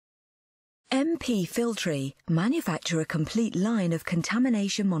MP Filtri manufacture a complete line of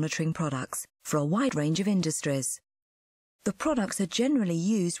contamination monitoring products for a wide range of industries. The products are generally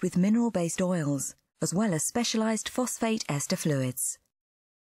used with mineral-based oils, as well as specialised phosphate ester fluids.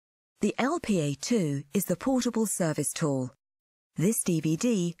 The LPA2 is the portable service tool. This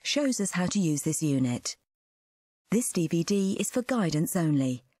DVD shows us how to use this unit. This DVD is for guidance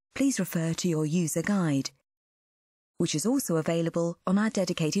only. Please refer to your user guide, which is also available on our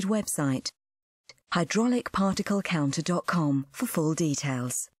dedicated website, hydraulicparticlecounter.com, for full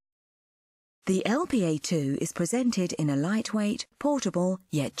details. The LPA2 is presented in a lightweight, portable,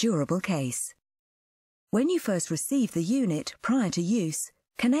 yet durable case. When you first receive the unit prior to use,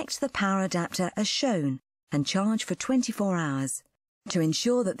 connect the power adapter as shown and charge for 24 hours to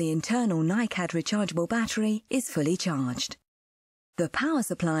ensure that the internal NiCad rechargeable battery is fully charged. The power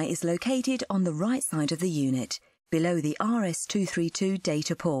supply is located on the right side of the unit, below the RS232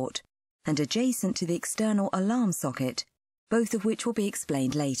 data port, and adjacent to the external alarm socket, both of which will be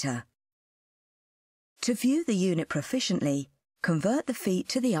explained later. To view the unit proficiently, convert the feet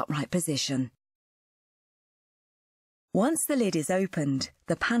to the upright position. Once the lid is opened,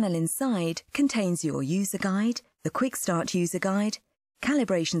 the panel inside contains your user guide, the Quick Start user guide,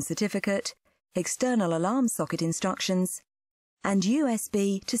 calibration certificate, external alarm socket instructions, and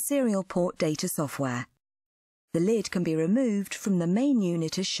USB to serial port data software. The lid can be removed from the main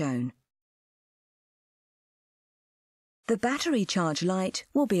unit as shown. The battery charge light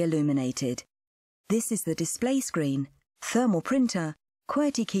will be illuminated. This is the display screen, thermal printer,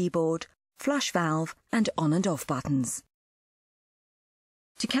 QWERTY keyboard, flush valve and on and off buttons.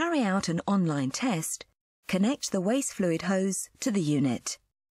 To carry out an online test, connect the waste fluid hose to the unit.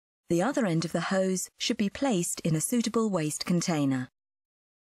 The other end of the hose should be placed in a suitable waste container.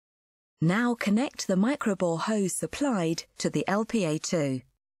 Now connect the microbore hose supplied to the LPA2.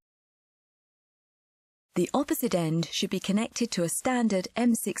 The opposite end should be connected to a standard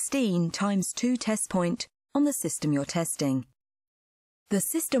M16x2 test point on the system you're testing. The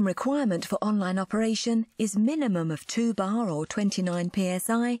system requirement for online operation is minimum of 2 bar or 29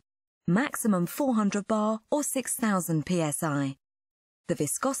 psi, maximum 400 bar or 6000 psi. The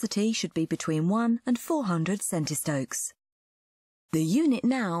viscosity should be between 1 and 400 centistokes. The unit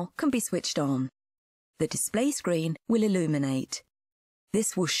now can be switched on. The display screen will illuminate.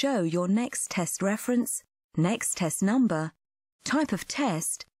 This will show your next test reference, next test number, type of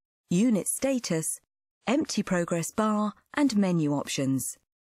test, unit status, empty progress bar and menu options.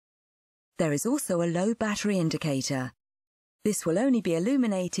 There is also a low battery indicator. This will only be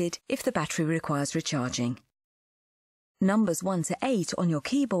illuminated if the battery requires recharging. Numbers 1 to 8 on your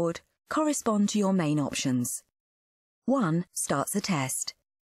keyboard correspond to your main options. 1 starts the test.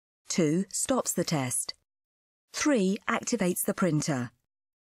 2 stops the test. 3 activates the printer.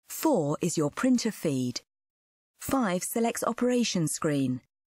 4 is your printer feed. 5 selects operation screen.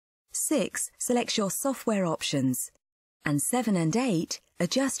 6 selects your software options. And 7 and 8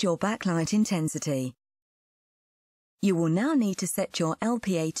 adjust your backlight intensity. You will now need to set your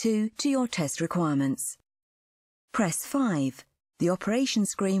LPA2 to your test requirements. Press 5. The operation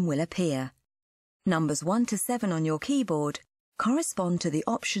screen will appear. Numbers 1 to 7 on your keyboard correspond to the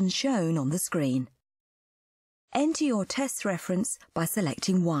options shown on the screen. Enter your test reference by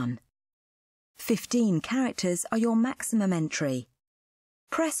selecting 1. 15 characters are your maximum entry.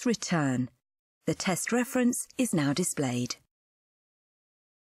 Press Return. The test reference is now displayed.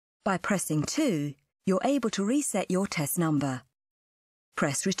 By pressing 2, you're able to reset your test number.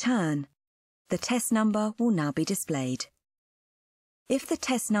 Press Return. The test number will now be displayed. If the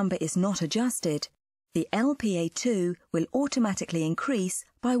test number is not adjusted, the LPA2 will automatically increase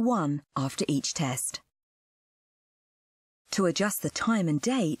by 1 after each test. To adjust the time and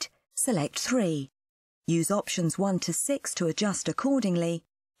date, select 3. Use options 1 to 6 to adjust accordingly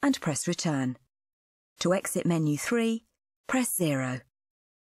and press Return. To exit menu 3, press 0.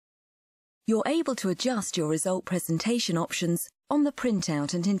 You're able to adjust your result presentation options on the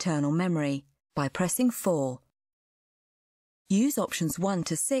printout and internal memory by pressing 4. Use options 1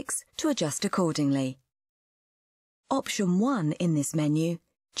 to 6 to adjust accordingly. Option 1 in this menu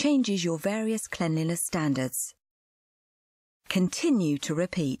changes your various cleanliness standards. Continue to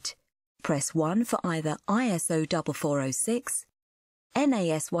repeat. Press 1 for either ISO 4406,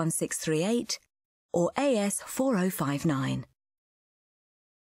 NAS 1638 or AS 4059.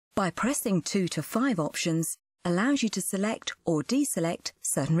 By pressing 2 to 5 options allows you to select or deselect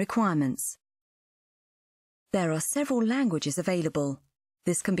certain requirements. There are several languages available.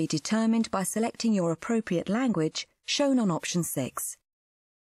 This can be determined by selecting your appropriate language shown on option 6.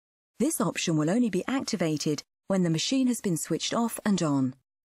 This option will only be activated when the machine has been switched off and on.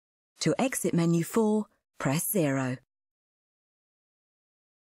 To exit menu 4, press 0.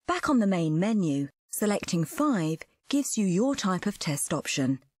 Back on the main menu, selecting 5 gives you your type of test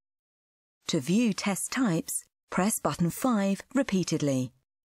option. To view test types, press button 5 repeatedly.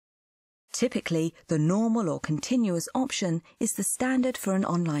 Typically, the normal or continuous option is the standard for an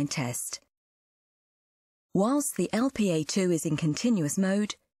online test. Whilst the LPA2 is in continuous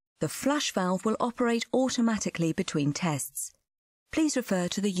mode, the flush valve will operate automatically between tests. Please refer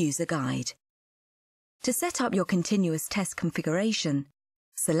to the user guide. To set up your continuous test configuration,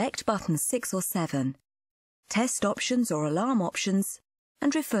 select buttons 6 or 7, test options or alarm options,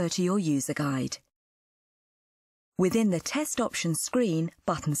 and refer to your user guide. Within the test options screen,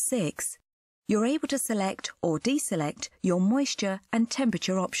 button 6, you're able to select or deselect your moisture and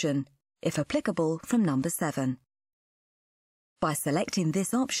temperature option, if applicable, from number 7. By selecting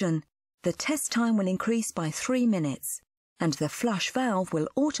this option, the test time will increase by 3 minutes, and the flush valve will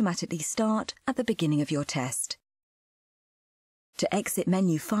automatically start at the beginning of your test. To exit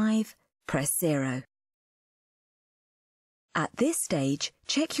menu 5, press 0. At this stage,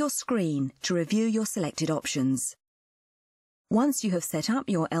 check your screen to review your selected options. Once you have set up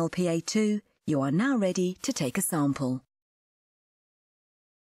your LPA2, you are now ready to take a sample.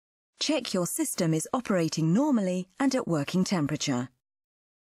 Check your system is operating normally and at working temperature.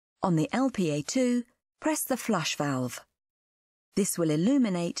 On the LPA2, press the flush valve. This will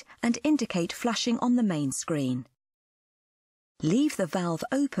illuminate and indicate flushing on the main screen. Leave the valve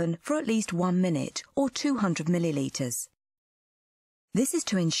open for at least 1 minute or 200 millilitres. This is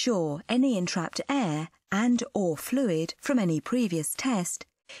to ensure any entrapped air and/or fluid from any previous test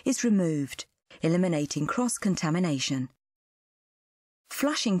is removed, eliminating cross-contamination.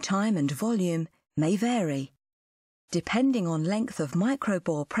 Flushing time and volume may vary, depending on length of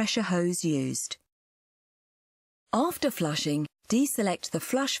microbore pressure hose used. After flushing, deselect the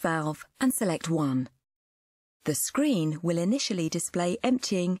flush valve and select 1. The screen will initially display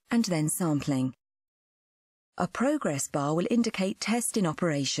emptying and then sampling. A progress bar will indicate test in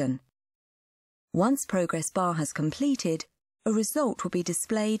operation. Once progress bar has completed, a result will be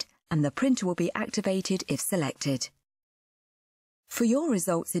displayed and the printer will be activated if selected. For your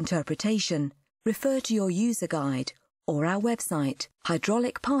results interpretation, refer to your user guide or our website,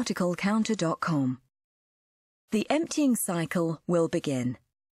 hydraulicparticlecounter.com. The emptying cycle will begin.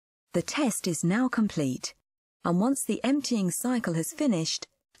 The test is now complete, and once the emptying cycle has finished,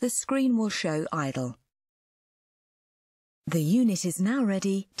 the screen will show idle. The unit is now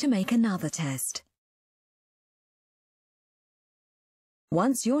ready to make another test.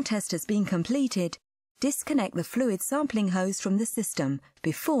 Once your test has been completed, disconnect the fluid sampling hose from the system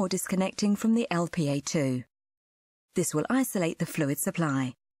before disconnecting from the LPA2. This will isolate the fluid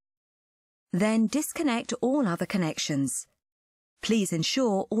supply. Then disconnect all other connections. Please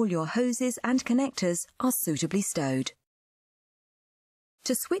ensure all your hoses and connectors are suitably stowed.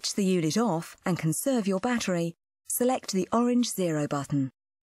 To switch the unit off and conserve your battery, select the orange 0 button.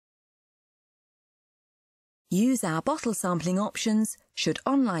 Use our bottle sampling options should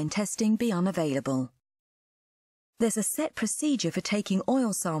online testing be unavailable. There's a set procedure for taking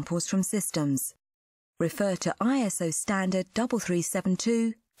oil samples from systems. Refer to ISO standard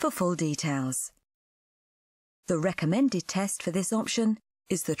 3372 for full details. The recommended test for this option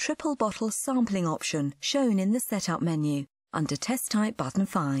is the triple bottle sampling option shown in the Setup menu under Test Type button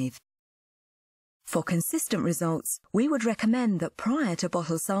 5. For consistent results, we would recommend that prior to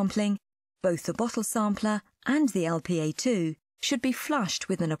bottle sampling, both the bottle sampler and the LPA2 should be flushed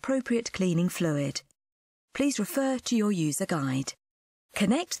with an appropriate cleaning fluid. Please refer to your user guide.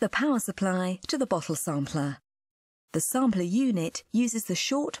 Connect the power supply to the bottle sampler. The sampler unit uses the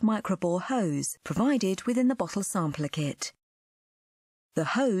short microbore hose provided within the bottle sampler kit. The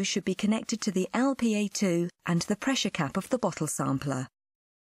hose should be connected to the LPA2 and the pressure cap of the bottle sampler.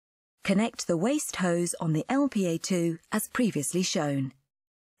 Connect the waste hose on the LPA2 as previously shown.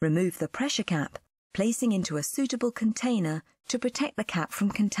 Remove the pressure cap, placing into a suitable container to protect the cap from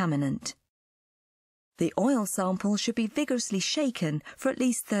contaminant. The oil sample should be vigorously shaken for at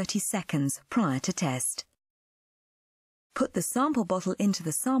least 30 seconds prior to test. Put the sample bottle into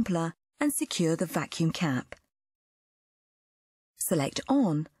the sampler and secure the vacuum cap. Select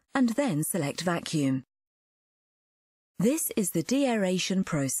On and then select Vacuum. This is the deaeration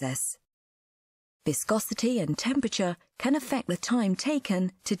process. Viscosity and temperature can affect the time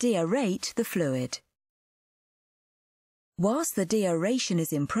taken to deaerate the fluid. Whilst the deaeration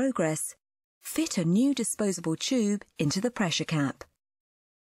is in progress, fit a new disposable tube into the pressure cap.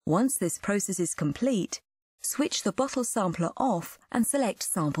 Once this process is complete, switch the bottle sampler off and select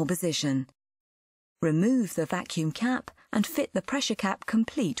sample position. Remove the vacuum cap and fit the pressure cap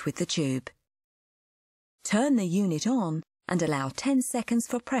complete with the tube. Turn the unit on and allow 10 seconds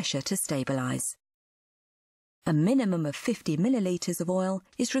for pressure to stabilise. A minimum of 50 millilitres of oil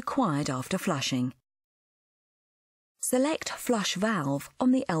is required after flushing. Select Flush Valve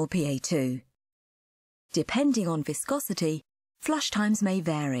on the LPA2. Depending on viscosity, flush times may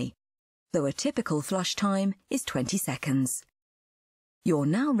vary, though a typical flush time is 20 seconds. You're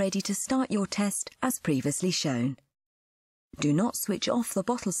now ready to start your test as previously shown. Do not switch off the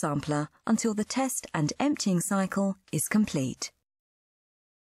bottle sampler until the test and emptying cycle is complete.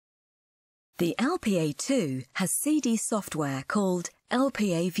 The LPA2 has CD software called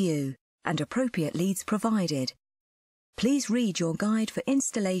LPA2 and appropriate leads provided. Please read your guide for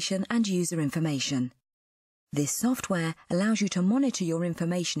installation and user information. This software allows you to monitor your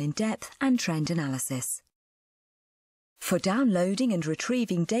information in depth and trend analysis. For downloading and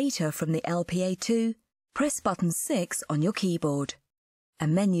retrieving data from the LPA2, press button 6 on your keyboard. A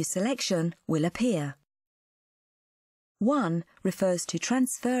menu selection will appear. 1 refers to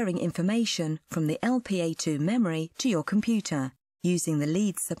transferring information from the LPA2 memory to your computer using the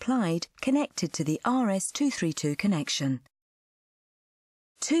leads supplied connected to the RS-232 connection.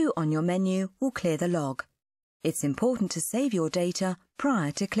 2 on your menu will clear the log. It's important to save your data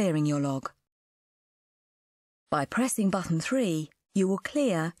prior to clearing your log. By pressing button 3, you will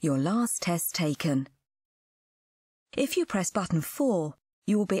clear your last test taken. If you press button 4,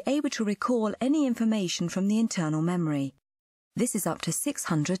 you will be able to recall any information from the internal memory. This is up to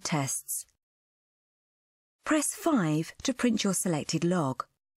 600 tests. Press 5 to print your selected log.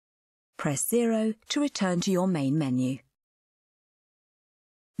 Press 0 to return to your main menu.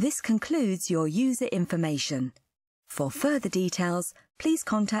 This concludes your user information. For further details, please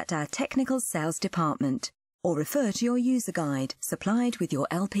contact our technical sales department or refer to your user guide supplied with your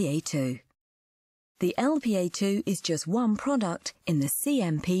LPA2. The LPA2 is just one product in the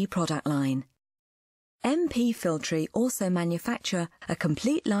CMP product line. MP Filtri also manufacture a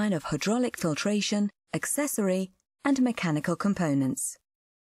complete line of hydraulic filtration, accessory and mechanical components.